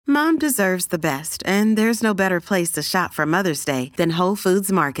Mom deserves the best, and there's no better place to shop for Mother's Day than Whole Foods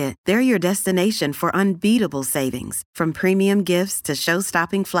Market. They're your destination for unbeatable savings, from premium gifts to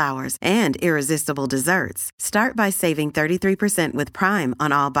show-stopping flowers and irresistible desserts. Start by saving 33% with Prime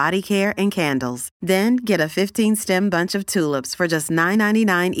on all body care and candles. Then get a 15-stem bunch of tulips for just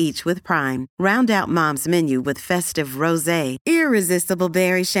 $9.99 each with Prime. Round out Mom's menu with festive rosé, irresistible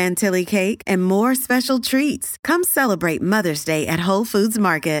berry chantilly cake, and more special treats. Come celebrate Mother's Day at Whole Foods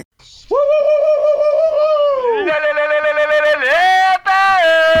Market.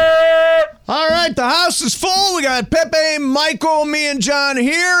 All right, the house is full. We got Pepe, Michael, me, and John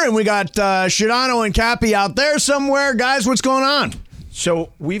here, and we got Sedano and Cappy out there somewhere. Guys, what's going on?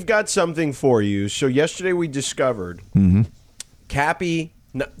 So we've got something for you. So yesterday we discovered Cappy,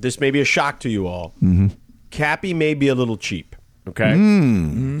 this may be a shock to you all, Cappy may be a little cheap.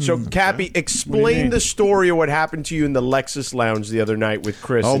 Okay? So, Cappy, explain the story of what happened to you in the Lexus lounge the other night with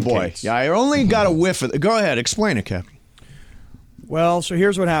Chris and Kate. Yeah, I only got a whiff of it. Go ahead. Explain it, Cappy. Well, so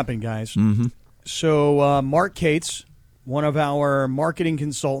here's what happened, guys. So, Mark Cates, one of our marketing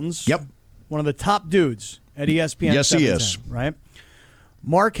consultants. Yep. One of the top dudes at ESPN. Yes, he is. Right?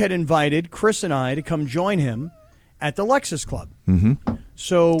 Mark had invited Chris and I to come join him at the Lexus Club.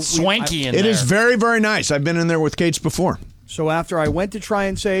 So Swanky in there. It there. is very, very nice. I've been in there with Cates before. So after I went to try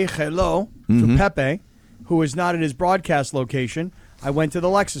and say hello to Pepe, who was not at his broadcast location, I went to the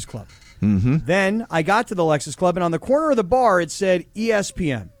Lexus Club. Then I got to the Lexus Club, and on the corner of the bar, it said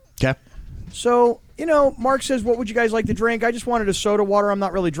ESPN. Okay. So, Mark says, what would you guys like to drink? I just wanted a soda water. I'm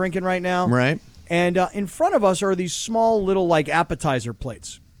not really drinking right now. Right. And in front of us are these small little, appetizer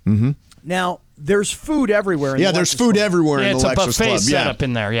plates. Now, there's food everywhere. In the there's Lexus food Club. everywhere in the Lexus Club. It's a buffet setup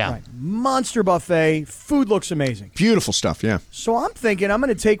in there, Right. Monster buffet. Food looks amazing. Beautiful stuff, yeah. So I'm thinking I'm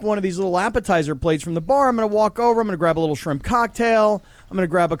going to take one of these little appetizer plates from the bar. I'm going to walk over. I'm going to grab a little shrimp cocktail. I'm going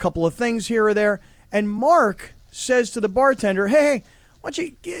to grab a couple of things here or there. And Mark says to the bartender, hey, why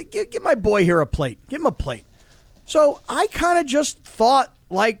don't you give my boy here a plate? Give him a plate. So I kind of just thought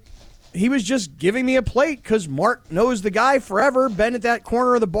he was just giving me a plate because Mark knows the guy forever, been at that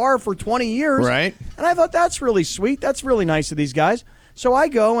corner of the bar for 20 years. Right. And I thought, that's really sweet. That's really nice of these guys. So I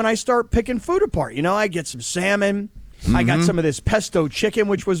go and I start picking food apart. I get some salmon. I got some of this pesto chicken,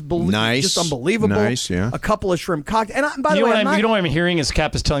 which was just unbelievable. Nice, yeah. A couple of shrimp cocktails. And by the You way, know what I'm hearing as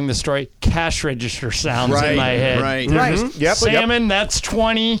Cap is telling this story? Cash register sounds in my head. Right. Yep. Salmon, that's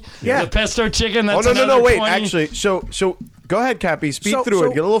 20. Yeah. The pesto chicken, that's no, another 20. Actually, so go ahead, Cappy. Speed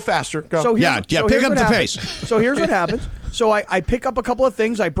through it. Get a little faster. Go. So pick up the pace. So here's what happens. So I pick up a couple of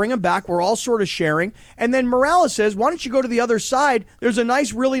things. I bring them back. We're all sort of sharing. And then Morales says, why don't you go to the other side? There's a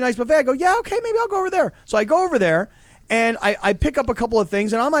really nice buffet. I go, yeah, okay, maybe I'll go over there. So I go over there. And I pick up a couple of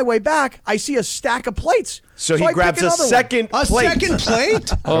things, and on my way back, I see a stack of plates. So he grabs a second plate. A second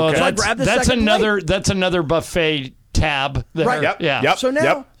plate? Oh, Okay. So I grab the that's second another plate. that's another buffet tab. There. Right. Yep. Yeah. Yep.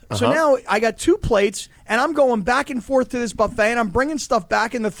 So now I got 2 plates, and I'm going back and forth to this buffet, and I'm bringing stuff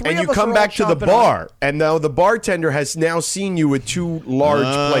back, and the three And of you us come are back all to the chomping bar, on it. and now the bartender has now seen you with 2 large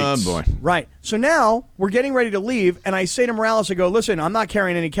plates. Oh, boy. Right. So now we're getting ready to leave, and I say to Morales, I go, listen, I'm not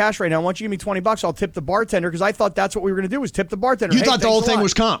carrying any cash right now. Why don't you give me $20? I'll tip the bartender, because I thought that's what we were going to do, was tip the bartender. You Hey, thought the thanks whole a thing lot.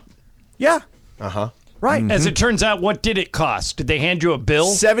 was comp? Yeah. Right. As it turns out, what did it cost? Did they hand you a bill?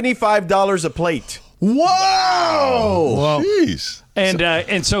 $75 a plate. Whoa! Jeez.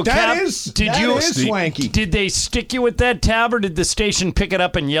 And so That Cap, is swanky. Did they stick you with that tab, or did the station pick it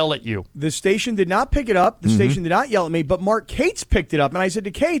up and yell at you? The station did not pick it up. The station did not yell at me, but Mark Cates picked it up. And I said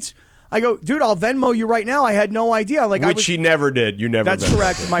to Cates, I go, dude, I'll Venmo you right now. I had no idea. Which he never did. You never That's Venmo'd.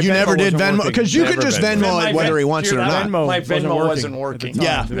 correct. My You Venmo never did wasn't Venmo? working. Because you could just Venmo it whether he wants it or not. Venmo My wasn't Venmo working wasn't working. at the time.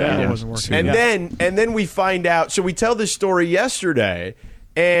 Yeah. The Venmo wasn't working. And then we find out. So we tell this story yesterday,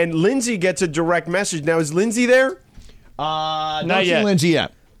 and Lindsay gets a direct message. Now, is Lindsay there? Not yet. Lindsay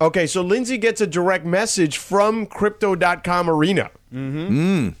yet. Okay, so Lindsay gets a direct message from Crypto.com Arena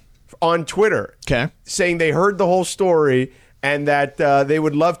on Twitter. Okay. Saying they heard the whole story and that they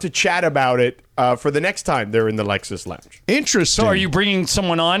would love to chat about it for the next time they're in the Lexus Lounge. Interesting. So are you bringing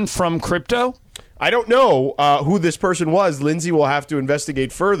someone on from crypto? I don't know who this person was. Lindsay will have to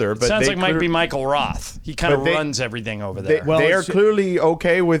investigate further. But Sounds they like might be Michael Roth. He kind of runs everything over there. They are clearly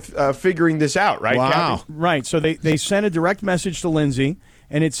okay with figuring this out, right? Wow. Cappy? Right. So they sent a direct message to Lindsay,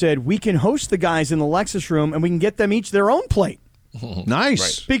 and it said, we can host the guys in the Lexus room, and we can get them each their own plate.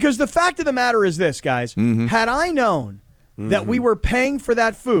 Nice. Because the fact of the matter is this, guys. Had I known that we were paying for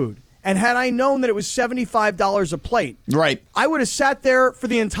that food, and had I known that it was $75 a plate, Right. I would have sat there for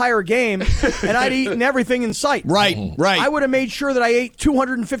the entire game, and I'd eaten everything in sight. Right. I would have made sure that I ate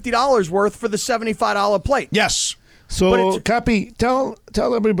 $250 worth for the $75 plate. Yes. So, Cappy, tell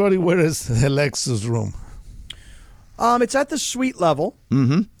everybody where is the Lexus room. It's at the suite level.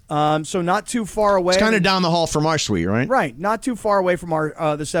 Mm-hmm. So not too far away. It's kind of down the hall from our suite, right? Right, not too far away from our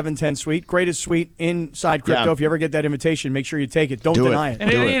the 710 suite. Greatest suite inside crypto. Yeah. If you ever get that invitation, make sure you take it. Don't deny it.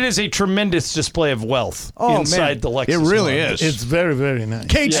 And it is a tremendous display of wealth inside the Lexus. It really line. is. It's very, very nice.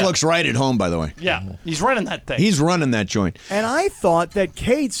 Cates looks right at home, by the way. Yeah, he's running that thing. He's running that joint. And I thought that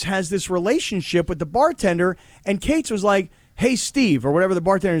Cates has this relationship with the bartender, and Cates was like, "Hey, Steve," or whatever the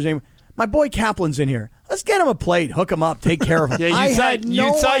bartender's name. My boy Kaplan's in here. Let's get him a plate, hook him up, take care of him. Yeah,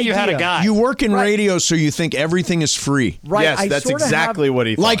 you thought you had a guy. You work in radio, so you think everything is free. Right. Yes, that's exactly what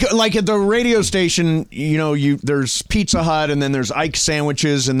he thought. Like at the radio station, there's Pizza Hut, and then there's Ike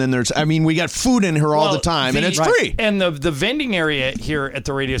sandwiches, and then we got food in here all the time, and it's free. And the vending area here at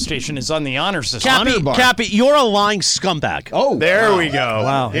the radio station is on the honor system. Cappy, you're a lying scumbag. Oh, there we go.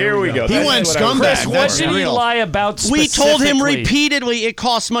 Wow. Here we go. He went scumbag. Chris, what did he lie about We specifically? told him repeatedly it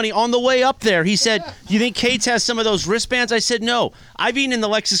costs money. On the way up there, he said, "You think Cates has some of those wristbands?" I said, "No. I've eaten in the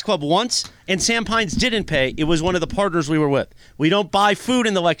Lexus Club once, and Sam Pines didn't pay. It was one of the partners we were with. We don't buy food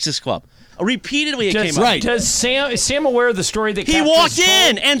in the Lexus Club." Repeatedly it came up. Is Sam aware of the story that He Cap walked just told?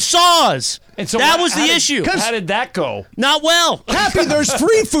 in and saw us. And so that was the issue. How did that go? Not well. Cappy, there's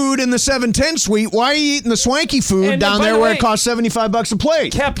free food in the 710 suite. Why are you eating the swanky food And down by there the where way, it costs $75 a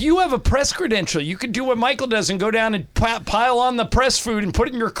plate? Cap, you have a press credential. You could do what Michael does and go down and pile on the press food and put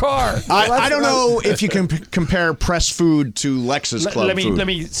it in your car. I don't know if you can compare press food to Lexus Club food. Let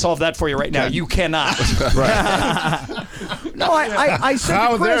me solve that for you right now. You cannot. No, I said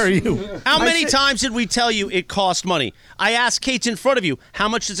How to Chris, dare you? How many times did we tell you it cost money? I asked Cates in front of you, how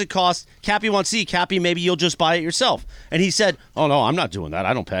much does it cost? Cappy wants to see. Cappy, maybe you'll just buy it yourself. And he said, "Oh, no, I'm not doing that.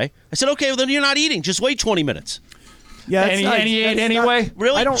 I don't pay." I said, "Okay, well, then you're not eating. Just wait 20 minutes. Yeah, And he ate anyway?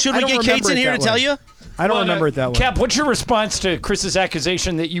 Really? Should we get Cates in here to tell you? I don't remember it that way. Cap, what's your response to Chris's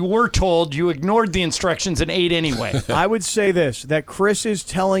accusation that you were told, you ignored the instructions and ate anyway? I would say this, that Chris is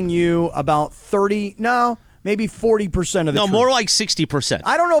telling you about maybe 40% of the No, truth. more like 60%.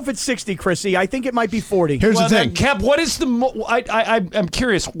 I don't know if it's 60, Chrissy. I think it might be 40. Here's the thing. Cap, what is I'm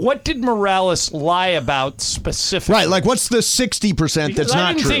curious. What did Morales lie about specifically? Right, like what's the 60% that's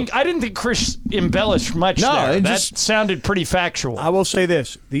not true? I didn't think Chris embellished much there. That sounded pretty factual. I will say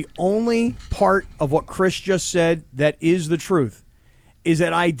this. The only part of what Chris just said that is the truth is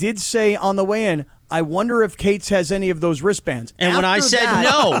that I did say on the way in, I wonder if Cates has any of those wristbands. And when I said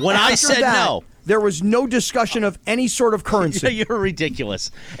no, there was no discussion of any sort of currency. You're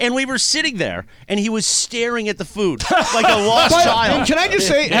ridiculous. And we were sitting there, and he was staring at the food like a lost child. And can I just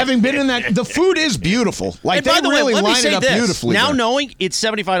say, having been in that, the food is beautiful. Like, And by the way, really let me line say it up this. beautifully. Now there. knowing it's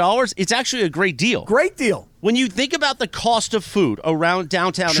 $75, it's actually a great deal. Great deal. When you think about the cost of food around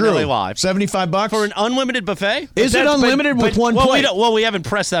downtown in LA Live, $75 for an unlimited buffet, is it unlimited with one plate? We haven't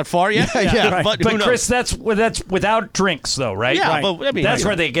pressed that far yet. Yeah. But Chris, that's without drinks, though, right? Yeah, right. but I mean, that's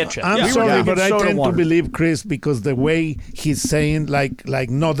where they get you. I'm sorry, but I soda tend water. to believe Chris because the way he's saying,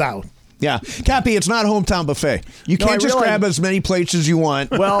 like no doubt. Yeah. Cappy, it's not hometown buffet. You No, can't I just realize- grab as many plates as you want.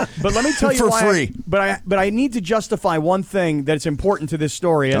 Well, but let me tell you for why. free. But I need to justify one thing that's important to this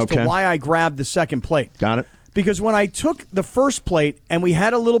story as to why I grabbed the second plate. Got it. Because when I took the first plate and we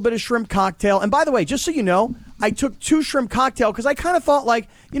had a little bit of shrimp cocktail, and by the way, just so you know, I took 2 shrimp cocktail because I kind of thought like,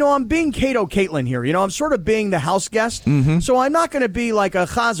 I'm being Kato Caitlin here. I'm sort of being the house guest. Mm-hmm. So I'm not going to be like a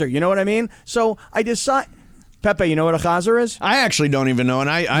chazer, you know what I mean? So I decide... Pepe, you know what a chazer is? I actually don't even know, and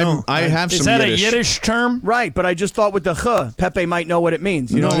I have Is some that Yiddish. a Yiddish term? Right, but I just thought with the ch, Pepe might know what it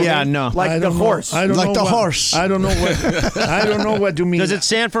means. You know? No, what yeah, I mean? no. Like I the don't know. horse. I don't Like know the what, horse. I don't know what. I don't know what you mean. does it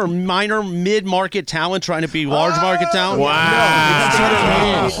stand for minor mid-market talent trying to be large market talent?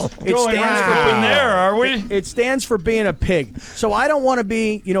 Wow. It stands Going for right being in there, are we? It stands for being a pig. So I don't want to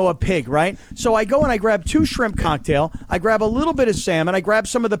be, a pig, right? So I go and I grab 2 shrimp cocktail. I grab a little bit of salmon. I grab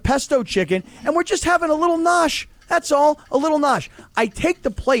some of the pesto chicken, and we're just having a little nosh. That's all, a little nosh. I take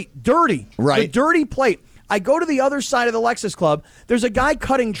the plate, dirty, Right. the dirty plate. I go to the other side of the Lexus Club. There's a guy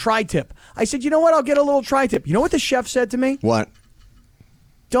cutting tri-tip. I said, you know what? I'll get a little tri-tip. You know what the chef said to me? What?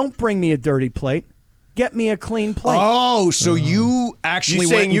 Don't bring me a dirty plate. Get me a clean plate. Oh, so you actually You're went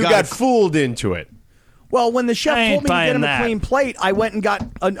saying and you got fooled into it. Well, when the chef I ain't told me to get buying him that. a clean plate, I went and got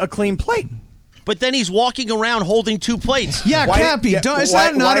a clean plate. But then he's walking around holding 2 plates. Yeah, Why- Cappy, yeah, is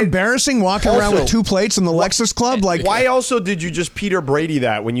why- that not why- embarrassing walking around Also- with 2 plates in the Lexus Club? Like, Why also did you just Peter Brady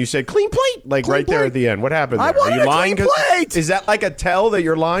that when you said clean plate? Like Clean right there plate. at the end. What happened there? I wanted Are you a lying? clean plate. Is that like a tell that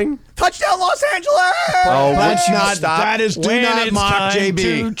you're lying? Touchdown, Los Angeles! Oh, that's would you not. stop? That is. Do When not it's mock time JB.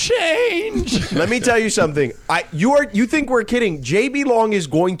 to change. Let me tell you something. You think we're kidding? JB Long is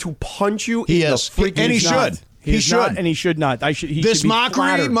going to punch you He in is. the freaking And he shot. should. He is should. not, and he should not. He This should be mockery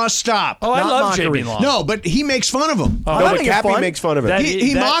flattered. must stop. Oh, I Not love mockery. JB Long. No, but he makes fun of him. No, I'm but making Cappy fun. makes fun of it. That-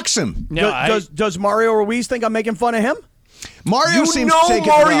 He mocks him. No, Does Mario Ruiz think I'm making fun of him? Mario You seems know to take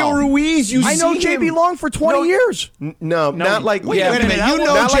Mario it well. Ruiz. You I know see JB him. Long for 20 years. No, not like. Wait a minute. You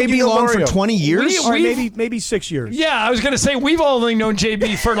know not like JB you know Long for Mario. 20 years? Or maybe 6 years. Yeah, I was going to say we've only known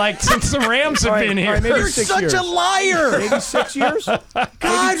JB for since the Rams have All right, been all here. right, maybe You're 6 such years. a liar. Maybe 6 years.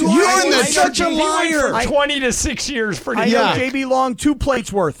 God, You're such a He went liar. for 20 to 6 years pretty I much. know Yeah. JB Long 2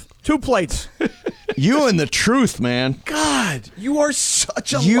 plates worth. 2 plates. You and the truth, man. God, you are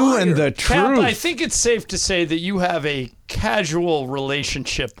such a You liar. and the Cap, truth. I think it's safe to say that you have a casual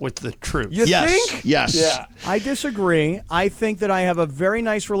relationship with the truth. You yes. think? Yes. Yeah. I disagree. I think that I have a very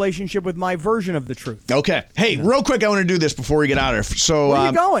nice relationship with my version of the truth. Okay. Hey, real quick, I want to do this before we get out of here. So, Where are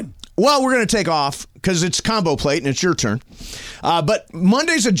you going? Well, we're going to take off because it's combo plate and it's your turn. But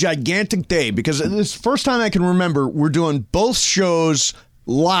Monday's a gigantic day because this is the first time I can remember we're doing both shows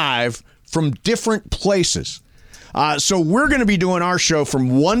live from different places. So we're going to be doing our show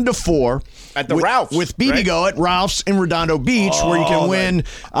from 1 to 4 At the Ralph's, with BB right? Go at Ralph's in Redondo Beach, where you can win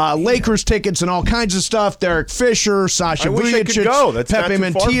Lakers tickets and all kinds of stuff. Derek Fisher, Sasha I wish I could Vujacic, go. That's not Pepe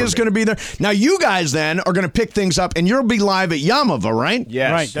too far Mantilla is from going to be there. Now you guys then are going to pick things up, and you'll be live at Yamava, right?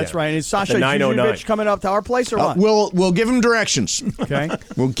 Yes, Right, that's yeah. right. And is Sasha The 909. Vujacic coming up to our place or what? We'll give him directions. Okay.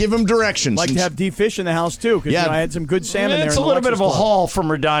 We'll give him directions. Like to have deep fish in the house too, because Yeah. I had some good salmon there. It's in a the little bit Lexus of a Club. haul from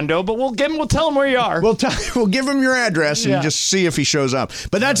Redondo, but we'll tell him where you are. We'll give him your address and Yeah. just see if he shows up.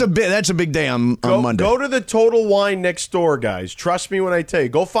 But that's a big day on Monday. Go to the Total Wine next door, guys. Trust me when I tell you.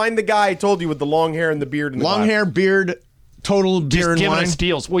 Go find the guy I told you with the long hair and the beard. And the Long glasses. hair, beard, total beer Just and giving wine. us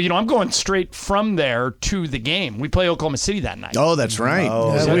deals. Well, I'm going straight from there to the game. We play Oklahoma City that night. Oh, that's right.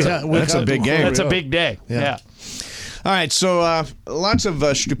 That's a big game. That's a big day. Yeah. All right, so lots of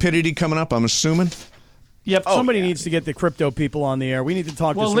stupidity coming up, I'm assuming. Yep. Somebody needs to get the crypto people on the air. We need to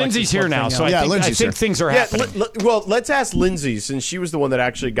talk. Well, this Lindsay's Lexus here Club now, thing so out. Yeah, I think Lindsay's here. things are Yeah, happening. well, let's ask Lindsay since she was the one that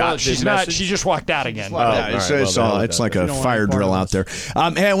actually got Well, this she's not. message. She just walked out again. Oh, Yeah, all right, it's, well, it's, then all, I'll it's do like that. a don't want fire any part drill of out there.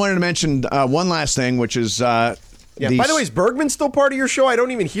 Hey, I wanted to mention one last thing, which is Yeah. By the way, is Bergman still part of your show? I don't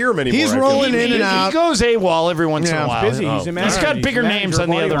even hear him anymore. He's I feel rolling like. in and out. He goes AWOL every once in Yeah. a while. Busy. He's a He's got manager. bigger He's a names manager on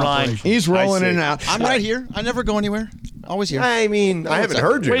the of other volume line. operation. he's rolling see. in and out. I'm right here. I never go anywhere. Always here. I mean, I haven't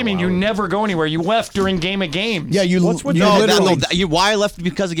heard you. What do you in a mean? You while. never go anywhere. You left during Game of Games. Yeah, you What's with you that? literally. Why I left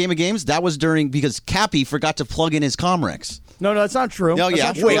because of Game of Games? That was because Cappy forgot to plug in his Comrex. No, that's not true. Oh, That's yeah.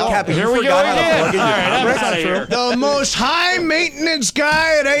 not true Wait, at all. Cappy, Here you we go forgot how to again. plug in All your right, I'm Comrex? out of here. The most high maintenance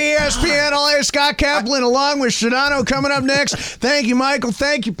guy at ESPN, LA, Scott Kaplan, along with Sedano coming up next. Thank you, Michael.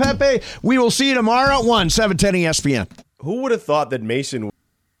 Thank you, Pepe. We will see you tomorrow at 1, 710 ESPN. Who would have thought that Mason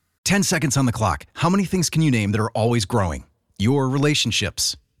 10 seconds on the clock. How many things can you name that are always growing? Your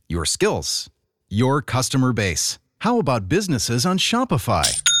relationships, your skills, your customer base. How about businesses on Shopify?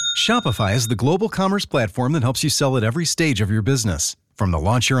 Shopify is the global commerce platform that helps you sell at every stage of your business. From the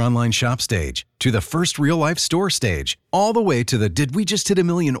launch your online shop stage, to the first real-life store stage, all the way to the did we just hit a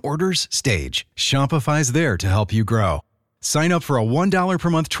million orders stage. Shopify's there to help you grow. Sign up for a $1 per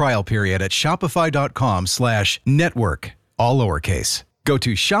month trial period at shopify.com/network, all lowercase. Go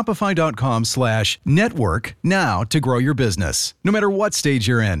to shopify.com/network now to grow your business, no matter what stage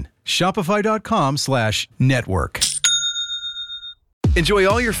you're in. Shopify.com/network. Enjoy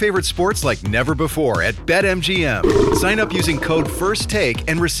all your favorite sports like never before at BetMGM. Sign up using code FIRSTTAKE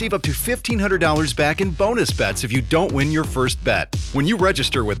and receive up to $1,500 back in bonus bets if you don't win your first bet. When you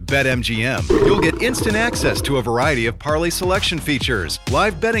register with BetMGM, you'll get instant access to a variety of parlay selection features,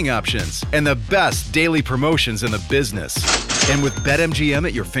 live betting options, and the best daily promotions in the business. And with BetMGM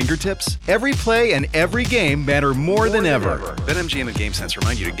at your fingertips, every play and every game matter more than ever. BetMGM and GameSense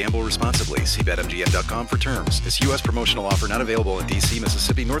remind you to gamble responsibly. See BetMGM.com for terms. This U.S. promotional offer not available in D.C.,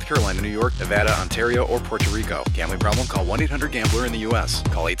 Mississippi, North Carolina, New York, Nevada, Ontario, or Puerto Rico. Gambling problem? Call 1-800-GAMBLER in the U.S.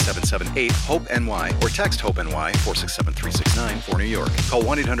 Call 877-8-HOPE-NY or text HOPE-NY 467-369 for New York. Call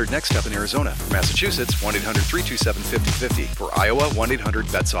 1-800-NEXT-STEP in Arizona. For Massachusetts, 1-800-327-5050. For Iowa,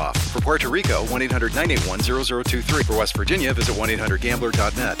 1-800-BETS-OFF. For Puerto Rico, 1-800-981-0023. For West Virginia, visit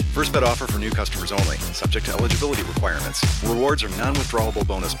 1-800-GAMBLER.net. First bet offer for new customers only. Subject to eligibility requirements. Rewards are non-withdrawable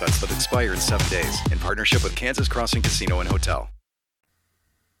bonus bets that expire in 7 days. In partnership with Kansas Crossing Casino and Hotel.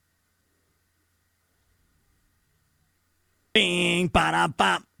 Bing, ba da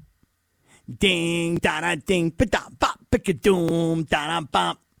bop. Ding, da da ding, ba da bop, pick doom, da da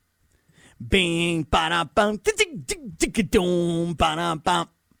bop. Bing, ba da bum, ding, ding, ding, doom, ba da bop.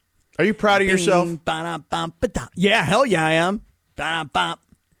 Are you proud of yourself? Bing, ba da bop, ba da. Yeah, hell yeah, I am. Ba da bop.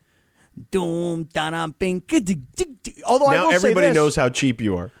 Doom, da da bing, ding, ding, ding. Although I Now will everybody say this. knows how cheap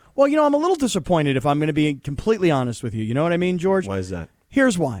you are. Well, I'm a little disappointed if I'm going to be completely honest with you. You know what I mean, George? Why is that?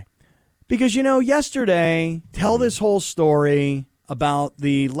 Here's why. Because, yesterday, tell this whole story about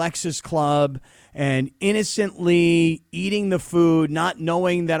the Lexus Club and innocently eating the food, not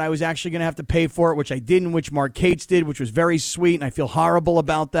knowing that I was actually going to have to pay for it, which I didn't, which Mark Cates did, which was very sweet, and I feel horrible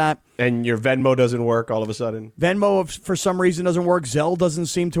about that. And your Venmo doesn't work all of a sudden? Venmo, for some reason, doesn't work. Zelle doesn't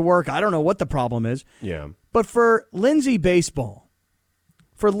seem to work. I don't know what the problem is. Yeah. But for Lindsay Baseball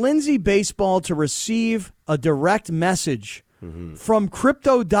to receive a direct message from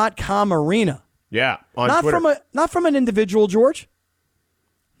Crypto.com Arena. Yeah, on Twitter. Not from an individual, George.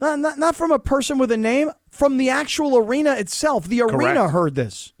 Not from a person with a name. From the actual arena itself. The arena heard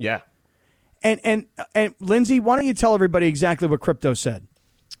this. Yeah. And Lindsay, why don't you tell everybody exactly what Crypto said?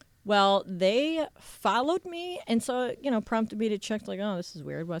 Well, they followed me, and so, prompted me to check, this is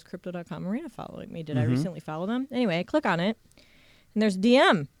weird. Why is Crypto.com Arena following me? Did I recently follow them? Anyway, I click on it, and there's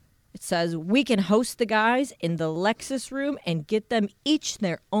DM. It says, we can host the guys in the Lexus room and get them each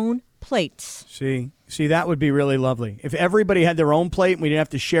their own plates. See, that would be really lovely. If everybody had their own plate and we didn't have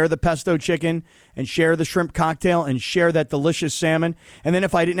to share the pesto chicken and share the shrimp cocktail and share that delicious salmon. And then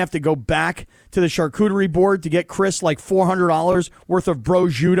if I didn't have to go back to the charcuterie board to get Chris like $400 worth of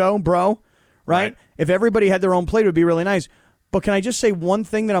prosciutto, right? If everybody had their own plate, it would be really nice. But can I just say one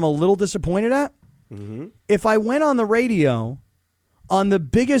thing that I'm a little disappointed at? Mm-hmm. If I went on the radio on the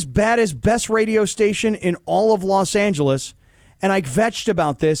biggest, baddest, best radio station in all of Los Angeles, and I vetched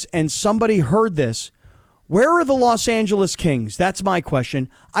about this, and somebody heard this, where are the Los Angeles Kings? That's my question.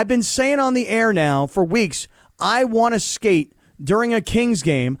 I've been saying on the air now for weeks, I want to skate during a Kings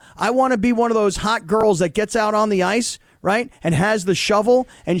game. I want to be one of those hot girls that gets out on the ice, right, and has the shovel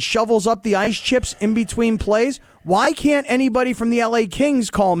and shovels up the ice chips in between plays. Why can't anybody from the LA Kings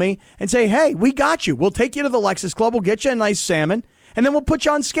call me and say, hey, we got you. We'll take you to the Lexus Club. We'll get you a nice salmon. And then we'll put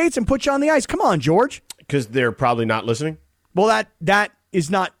you on skates and put you on the ice. Come on, George. Because they're probably not listening? Well, that is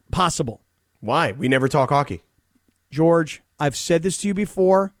not possible. Why? We never talk hockey. George, I've said this to you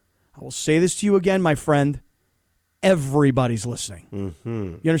before. I will say this to you again, my friend. Everybody's listening.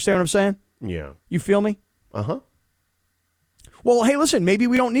 Mm-hmm. You understand what I'm saying? Yeah. You feel me? Uh-huh. Well, hey, listen, maybe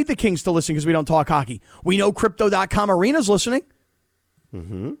we don't need the Kings to listen because we don't talk hockey. We know Crypto.com Arena's listening.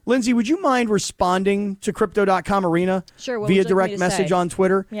 Mm-hmm. Lindsay, would you mind responding to Crypto.com Arena via direct message on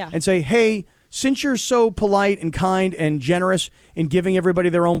Twitter and say, hey, since you're so polite and kind and generous in giving everybody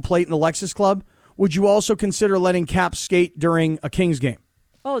their own plate in the Lexus Club, would you also consider letting Cap skate during a Kings game?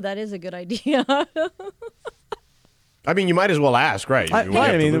 Oh, that is a good idea. I mean, you might as well ask, right?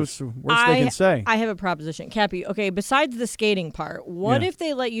 It was the worst they can say. I have a proposition. Cappy, okay, besides the skating part, what if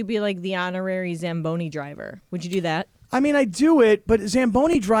they let you be like the honorary Zamboni driver? Would you do that? I mean, I do it, but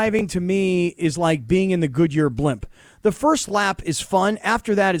Zamboni driving to me is like being in the Goodyear blimp. The first lap is fun.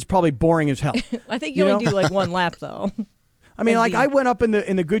 After that, it's probably boring as hell. I think you only do like one lap, though. I mean, I went up in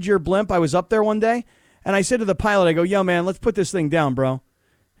the Goodyear blimp. I was up there one day, and I said to the pilot, I go, yo, man, let's put this thing down, bro. And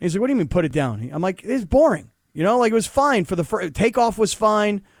he's like, what do you mean put it down? I'm like, it's boring. It was fine. For the takeoff was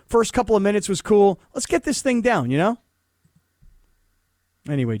fine. First couple of minutes was cool. Let's get this thing down,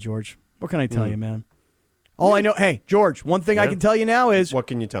 Anyway, George, what can I tell you, man? All I know, hey, George, one thing I can tell you now is... What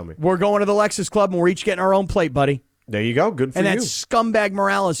can you tell me? We're going to the Lexus Club, and we're each getting our own plate, buddy. There you go. Good for you. And that scumbag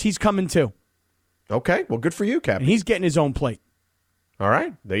Morales, he's coming too. Okay, well, good for you, Captain. And he's getting his own plate. All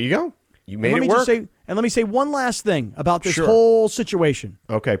right, there you go. You made it work. Let me say one last thing about this whole situation.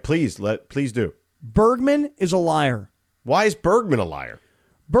 Okay, please do. Bergman is a liar. Why is Bergman a liar?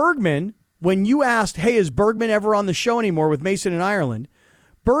 Bergman, when you asked, hey, is Bergman ever on the show anymore with Mason in Ireland,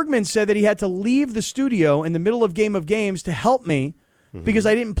 Bergman said that he had to leave the studio in the middle of Game of Games to help me because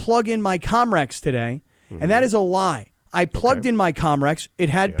I didn't plug in my Comrex today. And that is a lie. I plugged in my Comrex. It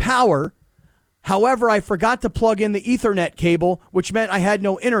had power. However, I forgot to plug in the Ethernet cable, which meant I had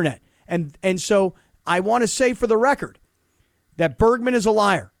no internet. And so I want to say for the record that Bergman is a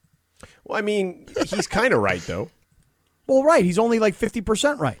liar. Well, I mean, he's kind of right, though. Well, right. He's only like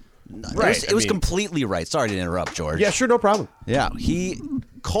 50% right. Right. It was completely right. Sorry to interrupt, George. Yeah, sure, no problem. Yeah, he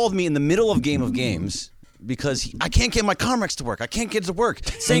called me in the middle of Game of Games because I can't get my Comrex to work. I can't get it to work.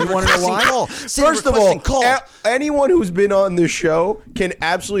 Saying you want to know why? First of all, anyone who's been on this show can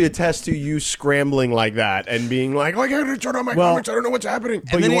absolutely attest to you scrambling like that and being like, "Oh, I can't turn on my Comrex. I don't know what's happening."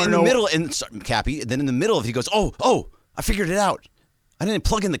 And then in the middle, Cappy, then in the middle, he goes, "Oh, I figured it out. I didn't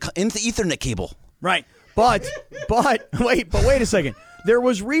plug in the Ethernet cable." Right, but wait a second. There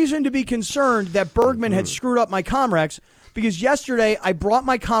was reason to be concerned that Bergman had screwed up my Comrex because yesterday I brought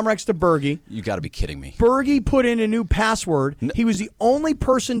my Comrex to Bergie. You got to be kidding me. Bergie put in a new password. He was the only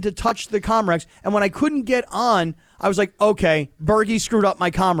person to touch the Comrex. And when I couldn't get on, I was like, okay, Bergie screwed up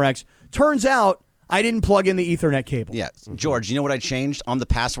my Comrex. Turns out I didn't plug in the Ethernet cable. Yeah. George, you know what I changed on the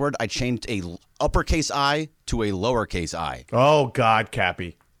password? I changed a uppercase I to a lowercase I. Oh, God,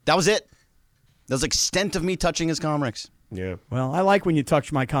 Cappy. That was it. That was the extent of me touching his Comrex. Yeah. Well, I like when you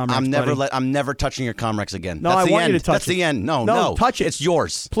touch my Comrex, I'm never touching your Comrex again. No, That's I the want end. you to touch That's it. the end. No, touch it. It's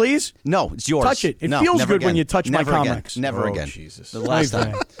yours. Please? No, it's yours. Touch it. It No, feels never good when again. you touch never my again. Comrex. Never Oh, again. Jesus.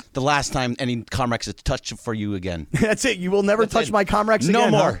 The last time any Comrex is touched for you again. That's it. You will never touch my Comrex again. No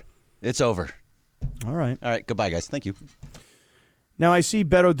more. Huh? It's over. All right. All right. Goodbye, guys. Thank you. Now I see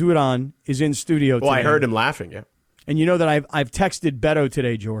Beto Duran is in studio today. Well, I heard him laughing, yeah. And you know that I've texted Beto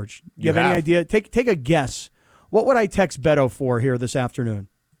today, George. You have any have? idea? Take a guess. What would I text Beto for here this afternoon?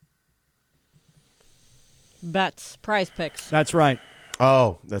 Bets, prize picks. That's right.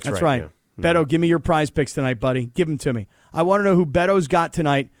 Oh, that's right. Yeah. Beto, give me your prize picks tonight, buddy. Give them to me. I want to know who Beto's got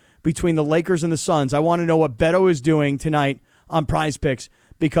tonight between the Lakers and the Suns. I want to know what Beto is doing tonight on prize picks,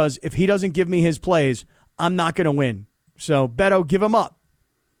 because if he doesn't give me his plays, I'm not going to win. So, Beto, give him up.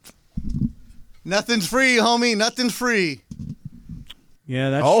 Nothing's free, homie. Nothing's free. Yeah,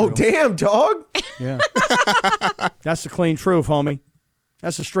 that's Oh, true. damn, dog. Yeah. That's the clean truth, homie.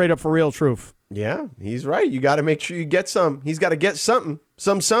 That's the straight up for real truth. Yeah, he's right. You got to make sure you get some. He's got to get something.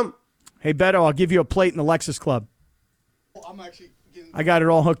 Some. Hey, Beto, I'll give you a plate in the Lexus Club. I'm actually getting I got it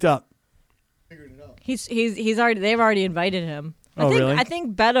all hooked up. figuring it out. He's already. They've already invited him. Oh, really? I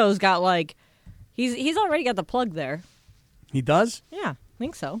think Beto's got like, he's already got the plug there. He does? Yeah, I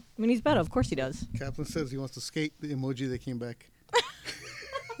think so. I mean, he's Beto. Of course he does. Kaplan says he wants to skate the emoji that came back.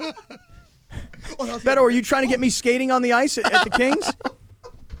 Beto, are you trying to get me skating on the ice at the Kings?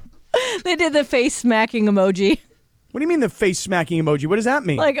 They did the face smacking emoji. What do you mean the face smacking emoji? What does that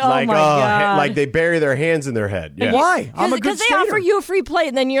mean? Like, oh my God. Like they bury their hands in their head. Yeah. Why? I'm a good Because they skater. offer you a free plate,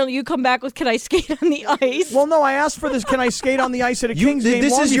 and then you come back with, "Can I skate on the ice?" Well, no, I asked for this. Can I skate on the ice at a Kings game?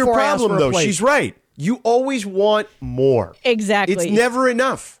 This long is your before I asked problem, for a though. plate. She's right. You always want more. Exactly. It's never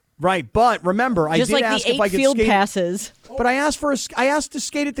enough. Right, but remember, I Just did like ask the if I 8 could field skate. passes. But I asked to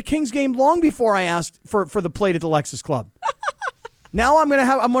skate at the Kings game long before I asked for the plate at the Lexus Club. Now I'm gonna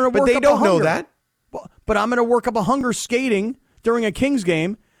work. But they up don't a know hunger. that. But I'm gonna work up a hunger skating during a Kings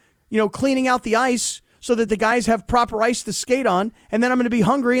game. Cleaning out the ice so that the guys have proper ice to skate on, and then I'm gonna be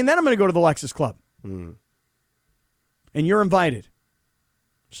hungry, and then I'm gonna go to the Lexus Club. And you're invited.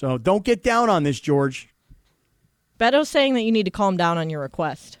 So don't get down on this, George. Beto's saying that you need to calm down on your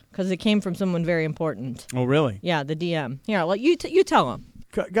request because it came from someone very important. Oh, really? Yeah, the DM. Here, I'll let you tell him.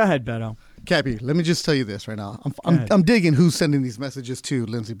 Go ahead, Beto. Cappy, let me just tell you this right now. I'm digging who's sending these messages to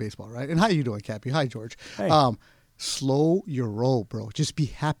Lindsay Baseball, right? And how you doing, Cappy? Hi, George. Hey. Slow your roll, bro. Just be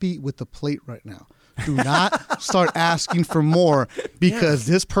happy with the plate right now. Do not start asking for more, because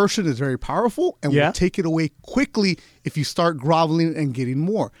this person is very powerful and will take it away quickly if you start groveling and getting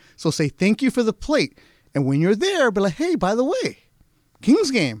more. So say thank you for the plate. And when you're there, be like, hey, by the way,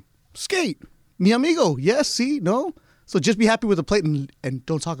 Kings game, skate, mi amigo. Yes, see, no? So just be happy with the plate and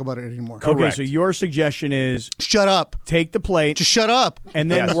don't talk about it anymore. Okay, so your suggestion is shut up. Take the plate. Just shut up.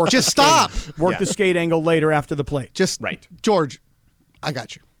 And then work Just the skate. stop. Work the skate angle later after the plate. Just right. George, I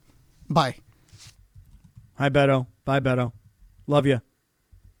got you. Bye. Hi, Beto. Bye, Beto. Love you.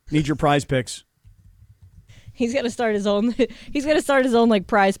 Need your prize picks. He's got to start his own. He's got to start his own like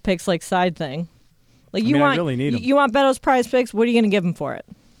prize picks like side thing. Like I really need him. You want Beto's prize picks? What are you going to give him for it?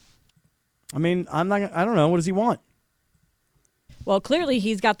 I mean, I don't know. What does he want? Well, clearly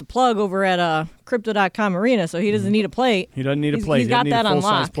he's got the plug over at Crypto.com Arena, so he doesn't need a plate. He doesn't need a plate. He's got he doesn't that need a on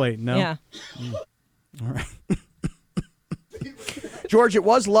full-size lock. plate. No. Yeah. All right. George, it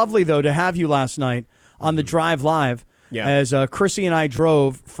was lovely, though, to have you last night on the Drive Live. Yeah. As Chrissy and I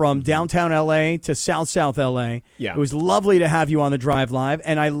drove from downtown L.A. to South L.A. Yeah. It was lovely to have you on the Drive Live.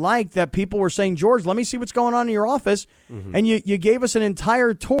 And I liked that people were saying, George, let me see what's going on in your office. And you gave us an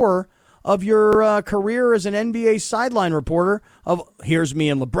entire tour of your career as an NBA sideline reporter of here's me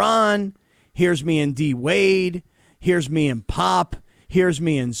and LeBron, here's me and D. Wade, here's me and Pop, here's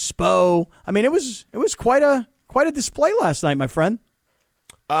me and Spo. I mean, it was quite a display last night, my friend.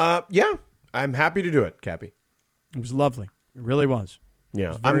 Yeah, I'm happy to do it, Cappy. It was lovely. It really was. Yeah,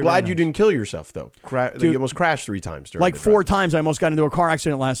 very, I'm very glad nice. you didn't kill yourself though. Dude, you almost crashed 3 times during Like the 4 drive. times I almost got into a car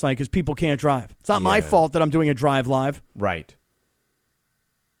accident last night because people can't drive. It's not my fault that I'm doing a Drive Live. Right.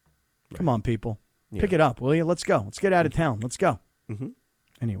 Come on, people. Pick it up, will you? Let's go. Let's get out of town. Let's go.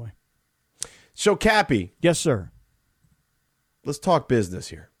 Anyway. So, Cappy. Yes, sir. Let's talk business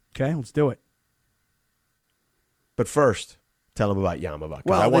here. Okay, let's do it. But first, tell them about Yamava. 'Cause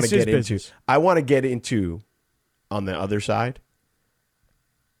Well, I want this to is get into. business. I want to get into, on the other side,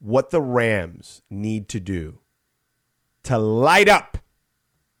 what the Rams need to do to light up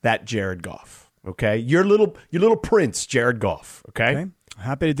that Jared Goff. Okay, your little prince, Jared Goff. Okay,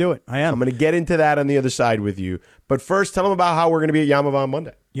 happy to do it. I am. I'm going to get into that on the other side with you. But first, tell them about how we're going to be at Yamava on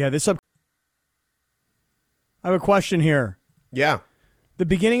Monday. Yeah, I have a question here. Yeah. The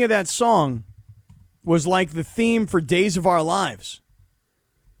beginning of that song was like the theme for Days of Our Lives.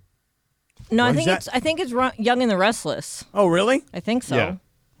 No, What I is think it's Young and the Restless. Oh, really? I think so. Yeah.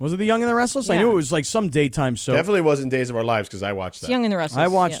 Was it The Young and the Restless? I Yeah. knew it was like some daytime soap. Definitely wasn't Days of Our Lives because I watched that. It's Young and the Restless. I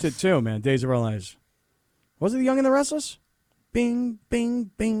watched yes. it too, man. Days of Our Lives. Was it The Young and the Restless? Bing, bing,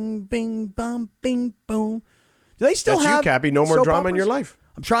 bing, bing, bum, bing, boom. Do they still That's have you, Cappy. No more soap drama in your operas? life.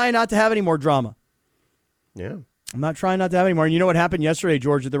 I'm trying not to have any more drama. Yeah. I'm not trying not to have any more. And you know what happened yesterday,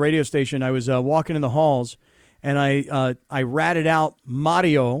 George, at the radio station? I was walking in the halls, and I ratted out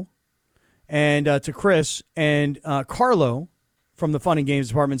Mario and to Chris, and Carlo from the Fun and Games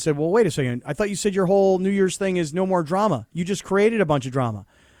department said, well, wait a second. I thought you said your whole New Year's thing is no more drama. You just created a bunch of drama.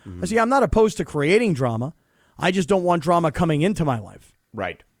 I said, I'm not opposed to creating drama. I just don't want drama coming into my life.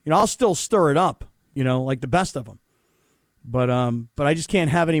 Right. You know, I'll still stir it up, you know, like the best of them. But I just can't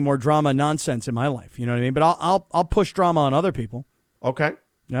have any more drama nonsense in my life. You know what I mean? But I'll push drama on other people. Okay.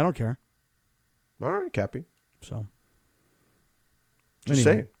 I don't care. All right, Cappy. So, Just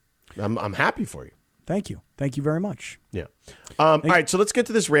anyway. saying. I'm happy for you. Thank you. Thank you very much. Yeah. All right, so let's get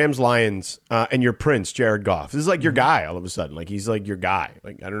to this Rams-Lions and your prince, Jared Goff. This is like your guy all of a sudden. Like, he's like your guy.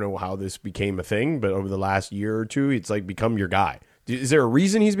 Like, I don't know how this became a thing, but over the last year or two, it's like become your guy. Is there a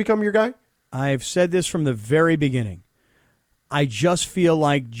reason he's become your guy? I've said this from the very beginning. I just feel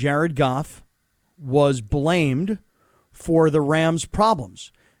like Jared Goff was blamed for the Rams'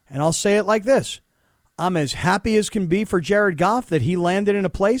 problems. And I'll say it like this. I'm as happy as can be for Jared Goff that he landed in a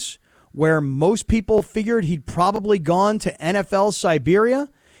place where most people figured he'd probably gone to NFL Siberia.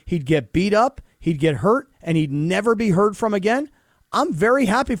 He'd get beat up, he'd get hurt, and he'd never be heard from again. I'm very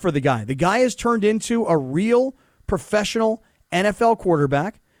happy for the guy. The guy has turned into a real professional NFL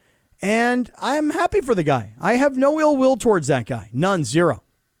quarterback, and I'm happy for the guy. I have no ill will towards that guy. None, zero.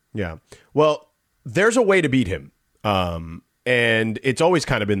 Yeah. Well, there's a way to beat him. And it's always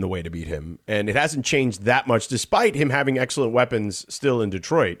kind of been the way to beat him. And it hasn't changed that much, despite him having excellent weapons still in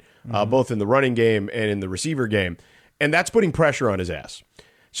Detroit, both in the running game and in the receiver game. And that's putting pressure on his ass.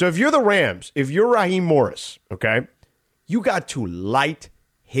 So if you're the Rams, if you're Raheem Morris, okay, you got to light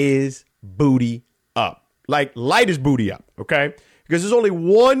his booty up. Like, light his booty up, okay? Because there's only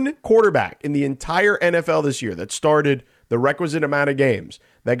one quarterback in the entire NFL this year that started the requisite amount of games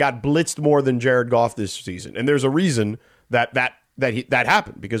that got blitzed more than Jared Goff this season. And there's a reason that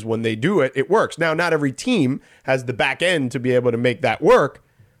happened, because when they do it, it works. Now, not every team has the back end to be able to make that work,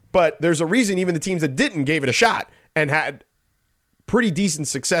 but there's a reason even the teams that didn't gave it a shot and had pretty decent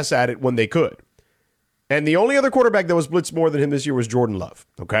success at it when they could. And the only other quarterback that was blitzed more than him this year was Jordan Love,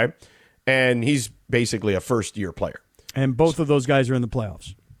 okay? And he's basically a first-year player. And both of those guys are in the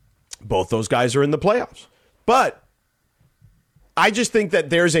playoffs. Both those guys are in the playoffs. But I just think that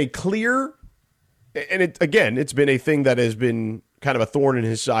there's a clear... And it's been a thing that has been kind of a thorn in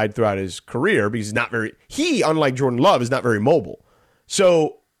his side throughout his career, because unlike Jordan Love, is not very mobile.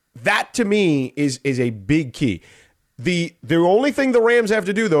 So that to me is a big key. The only thing the Rams have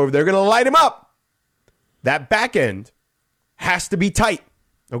to do, though, if they're going to light him up, that back end has to be tight,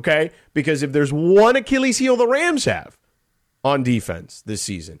 okay? Because if there's one Achilles heel the Rams have on defense this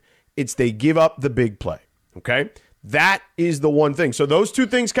season, it's they give up the big play, okay? That is the one thing. So those two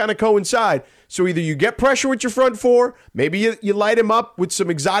things kind of coincide. So either you get pressure with your front four, maybe you light him up with some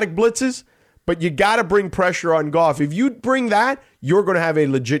exotic blitzes, but you got to bring pressure on Goff. If you bring that, you're going to have a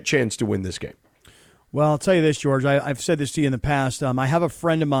legit chance to win this game. Well, I'll tell you this, George. I've said this to you in the past. I have a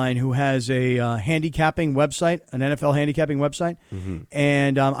friend of mine who has a handicapping website, an NFL handicapping website,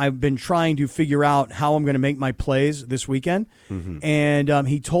 and I've been trying to figure out how I'm going to make my plays this weekend. And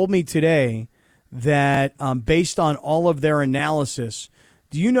he told me today that based on all of their analysis,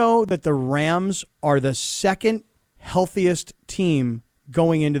 do you know that the Rams are the second healthiest team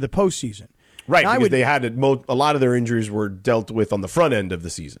going into the postseason? Right, because they had a lot of their injuries were dealt with on the front end of the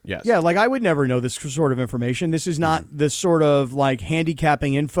season. Yes. Yeah, like I would never know this sort of information. This is not the sort of like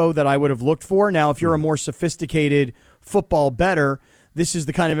handicapping info that I would have looked for. Now, if you're a more sophisticated football bettor, this is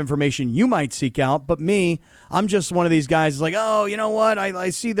the kind of information you might seek out. But me, I'm just one of these guys like, oh, you know what?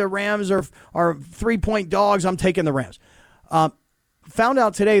 I see the Rams are 3-point dogs. I'm taking the Rams. Found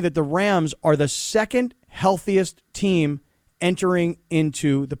out today that the Rams are the second healthiest team entering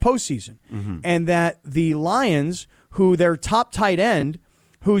into the postseason. And that the Lions, who their top tight end,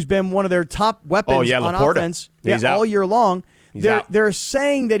 who's been one of their top weapons on Laporta. offense He's all out. year long, out. they're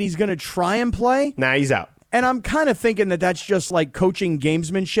saying that he's going to try and play. Nah, he's out. And I'm kind of thinking that that's just like coaching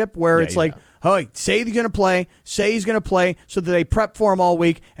gamesmanship, where it's like, oh, say he's going to play, so that they prep for him all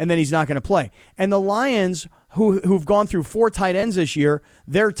week, and then he's not going to play. And the Lions, who've gone through 4 tight ends this year,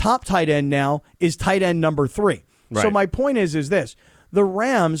 their top tight end now is tight end number 3. Right. So my point is this. The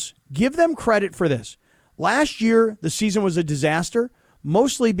Rams, give them credit for this. Last year, the season was a disaster,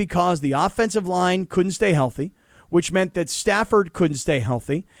 mostly because the offensive line couldn't stay healthy, which meant that Stafford couldn't stay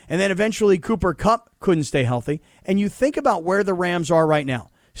healthy, and then eventually Cooper Kupp couldn't stay healthy. And you think about where the Rams are right now.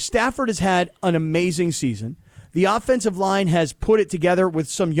 Stafford has had an amazing season. The offensive line has put it together with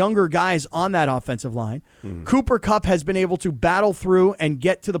some younger guys on that offensive line. Cooper Kupp has been able to battle through and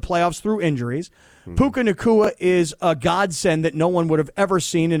get to the playoffs through injuries. Puka Nacua is a godsend that no one would have ever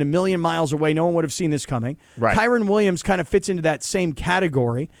seen, and a million miles away. No one would have seen this coming. Right. Kyron Williams kind of fits into that same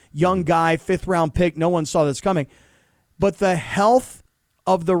category. Young guy, 5th-round pick. No one saw this coming. But the health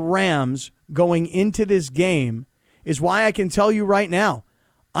of the Rams going into this game is why I can tell you right now,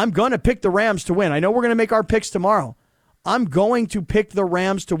 I'm going to pick the Rams to win. I know we're going to make our picks tomorrow. I'm going to pick the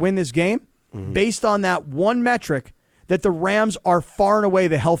Rams to win this game based on that one metric that the Rams are far and away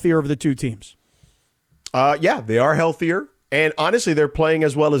the healthier of the two teams. Yeah, they are healthier. And honestly, they're playing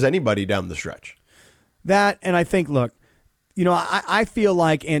as well as anybody down the stretch. That, and I think, look, I feel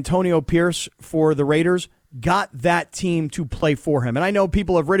like Antonio Pierce for the Raiders got that team to play for him. And I know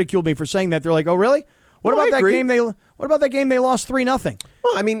people have ridiculed me for saying that. They're like, oh, really? What about that game? What about that game they lost 3-0?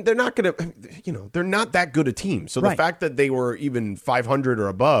 Well, I mean, they're not going to, they're not that good a team. So the fact that they were even 500 or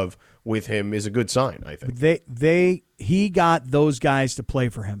above with him is a good sign, I think. He got those guys to play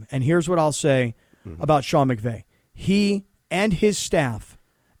for him. And here's what I'll say about Sean McVay. He and his staff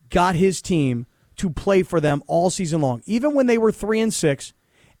got his team to play for them all season long, even when they were 3-6.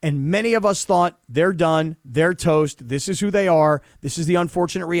 And many of us thought they're done, they're toast, this is who they are, this is the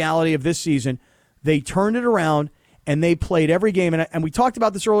unfortunate reality of this season. They turned it around, and they played every game. And we talked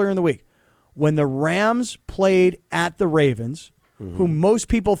about this earlier in the week. When the Rams played at the Ravens, who most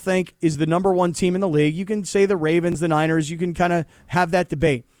people think is the number 1 team in the league, you can say the Ravens, the Niners, you can kind of have that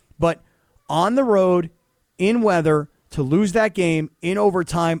debate. But on the road, in weather, to lose that game in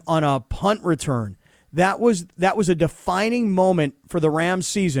overtime on a punt return, that was a defining moment for the Rams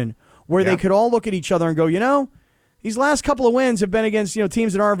season where they could all look at each other and go, these last couple of wins have been against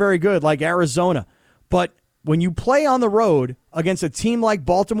teams that aren't very good, like Arizona. But when you play on the road against a team like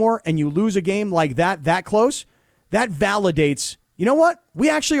Baltimore and you lose a game like that close, that validates, you know what? We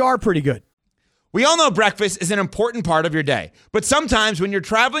actually are pretty good. We all know breakfast is an important part of your day. But sometimes when you're